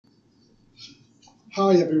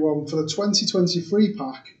Hi everyone, for the 2023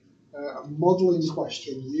 pack, a modelling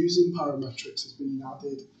question using parametrics has been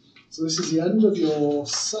added. So this is the end of your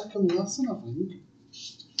second lesson, I think.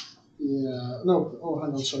 Yeah, no, oh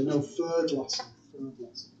hang on, sorry, no, third lesson.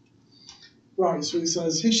 Right, so it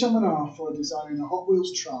says, Hisham and Arthur are designing a Hot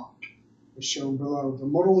Wheels track as shown below. The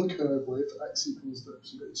model the curve with x equals, so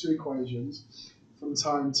you've got two equations, from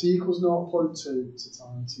time t equals 0.2 to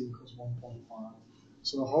time t equals 1.5.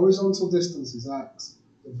 So the horizontal distance is x,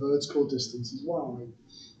 the vertical distance is y.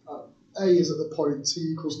 A is at the point t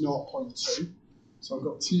equals 0.2, so I've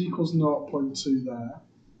got t equals 0.2 there,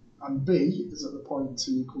 and B is at the point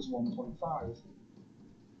t equals 1.5.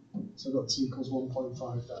 So I've got t equals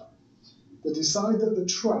 1.5 there. They decide that the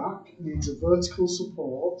track needs a vertical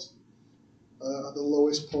support at the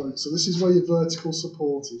lowest point. So this is where your vertical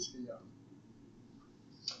support is here.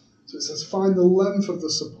 So it says find the length of the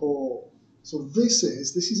support. So this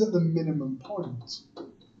is at the minimum point.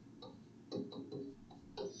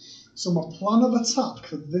 So my plan of attack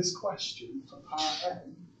for this question, for part A,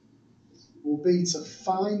 will be to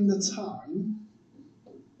find the time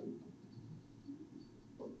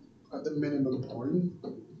at the minimum point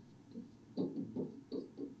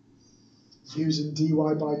using dy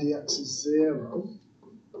by dx is 0.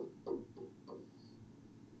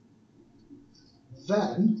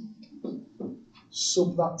 Then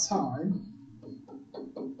sub that time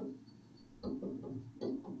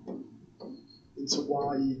into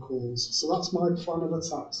y equals. So that's my plan of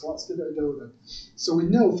attack. So let's give it a go then. So we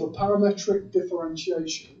know for parametric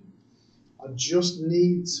differentiation, I just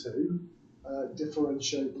need to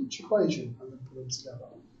differentiate each equation and then put them together.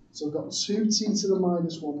 So we've got 2t to the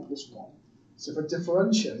minus 1 plus 1. So if I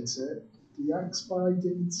differentiate it, dx by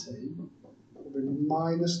dt will be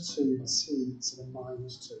minus 2t to the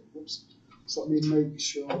minus 2. Oops. So let me make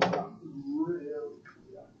sure that's really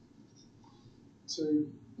clear. 2t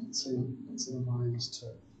to the minus 2.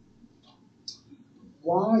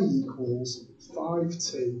 Y equals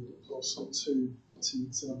 5t plus 2t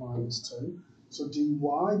to the minus 2. So dy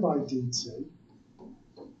by dt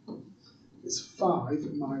is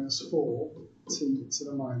 5 minus 4t to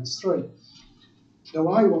the minus 3. Now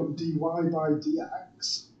I want dy by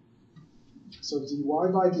dx. So dy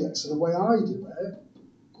by dx, so the way I do it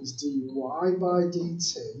is dy by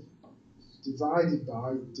dt divided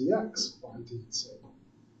by dx by dt.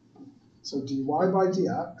 So dy by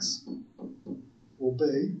dx will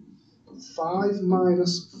be 5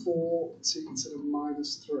 minus 4t to the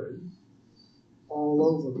minus 3 all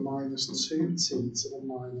over minus 2t to the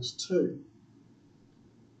minus 2.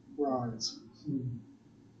 Right.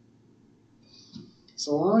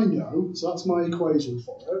 So I know, so that's my equation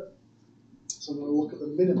for it. So I'm going to look at the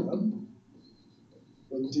minimum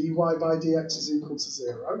when dy by dx is equal to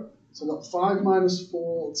 0. So I've got 5 minus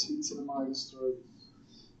 4t to the minus 3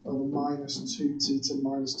 over minus 2t to the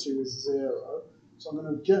minus 2 is 0. So I'm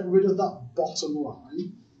going to get rid of that bottom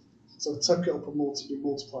line. So take it up and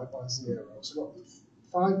multiplied by 0. So I've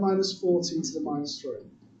got 5 minus 4t to the minus 3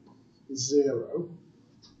 is 0.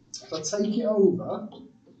 If I take it over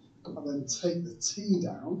and then take the t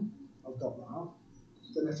down, I've got that.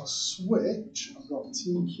 Then if I switch, I've got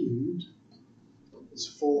t cubed is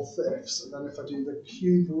 4/5, and then if I do the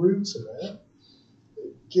cube root of it,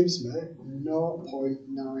 it gives me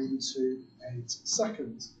 0.928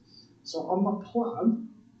 seconds. So on my plan,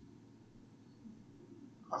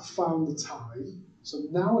 I've found the time, so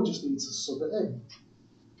now I just need to sub it in.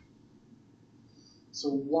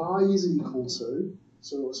 So y is equal to,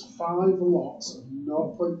 so it was 5 lots of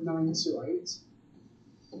 0.928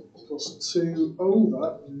 plus 2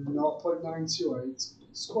 over 0.928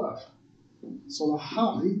 squared. So the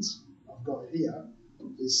height I've got here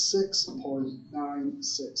is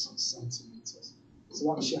 6.96 centimetres.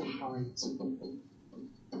 So that's your height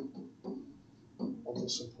of the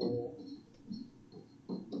support.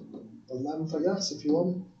 The length, I guess, if you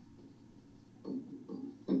want.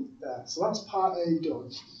 There. So that's part A done.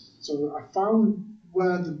 So I found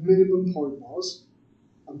where the minimum point was,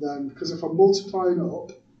 and then because if I'm multiplying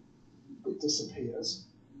up, it disappears.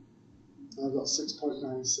 And I've got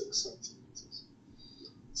 6.96 centimetres.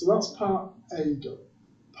 So that's part A done.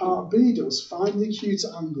 Part B does find the acute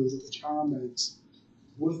angle that the car makes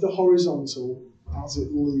with the horizontal as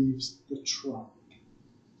it leaves the track.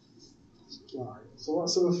 Right, so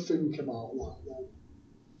let's have a think about that then.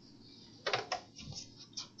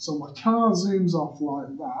 So my car zooms off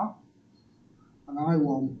like that, and I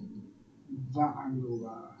want that angle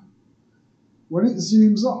there. When it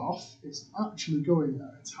zooms off, it's actually going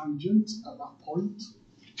at a tangent at that point.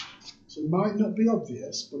 So it might not be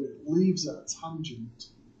obvious, but it leaves at a tangent.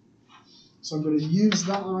 So I'm going to use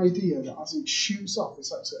that idea that as it shoots off,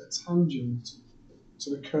 it's actually a tangent to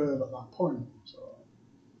the curve at that point. So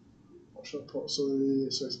what should I put? So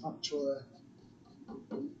it's actually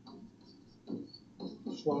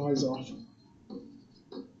flies off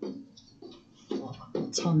a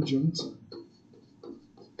tangent to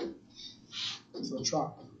the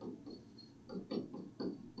track.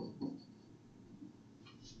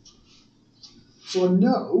 So I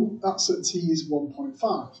know that's at t is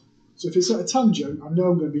 1.5. So if it's at a tangent, I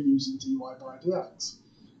know I'm going to be using dy by dx.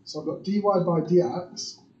 So I've got dy by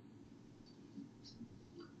dx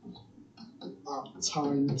at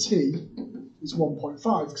time t is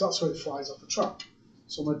 1.5, because that's where it flies off the track.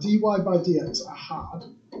 So my dy by dx I had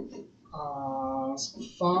as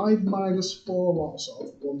 5 minus 4 lots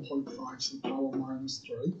of 1.5 to the power minus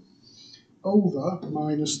 3 over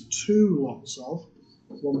minus 2 lots of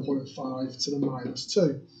 1.5 to the minus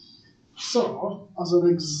 2. So, as an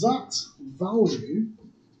exact value,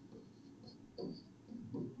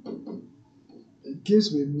 it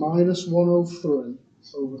gives me minus 103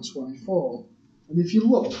 over 24. And if you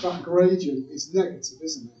look, that gradient is negative,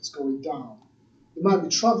 isn't it? It's going down. It might be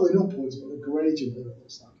travelling upwards, but the gradient here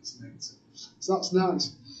looks like it's negative. So that's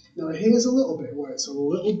nice. Now here's a little bit where it's a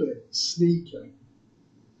little bit sneaky.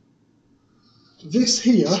 This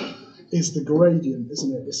here is the gradient,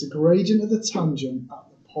 isn't it? It's the gradient of the tangent at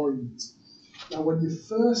the point. Now when you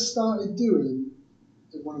first started doing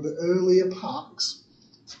in one of the earlier packs,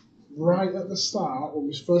 right at the start, when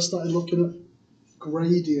we first started looking at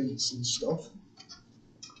gradients and stuff,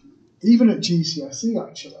 even at GCSE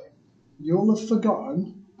actually, you'll have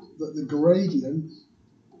forgotten that the gradient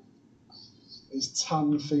is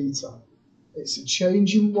tan theta. It's a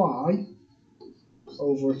change in y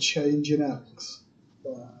over a change in x.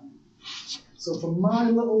 There. So for my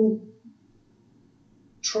little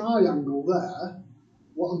triangle there,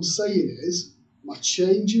 what I'm saying is my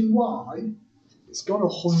change in y, it's gone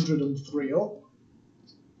 103 up.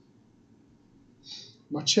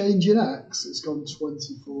 My change in x, it's gone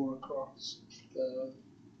 24 across. There.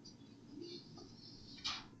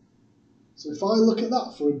 So if I look at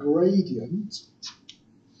that for a gradient,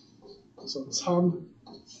 so tan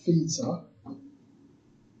theta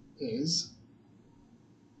is,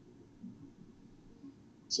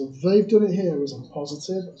 so they've done it here as a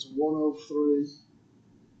positive, as 103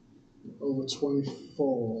 over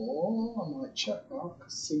 24. I might check that,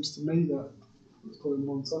 because it seems to me that it's pulling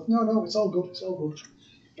one side. No, it's all good, it's all good.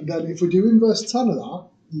 And then if we do inverse tan of that,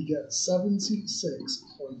 you get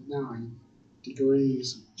 76.9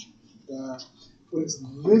 degrees there. But it's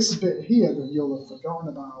this bit here that you'll have forgotten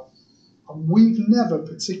about. And we've never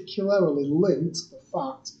particularly linked the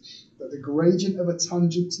fact that the gradient of a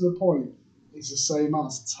tangent to the point is the same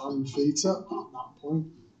as tan theta at that point.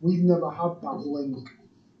 We've never had that link.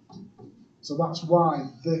 So that's why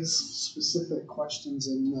this specific question's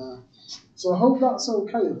in there. So I hope that's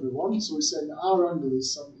okay, everyone. So we're saying that our angle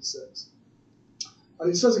is 76. And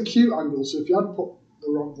it says acute angle, so if you had put the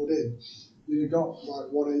wrong one in, you'd have got like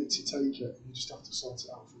 180 to take it. You just have to sort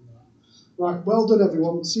it out from there. Right, well done,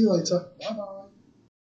 everyone. See you later. Bye-bye.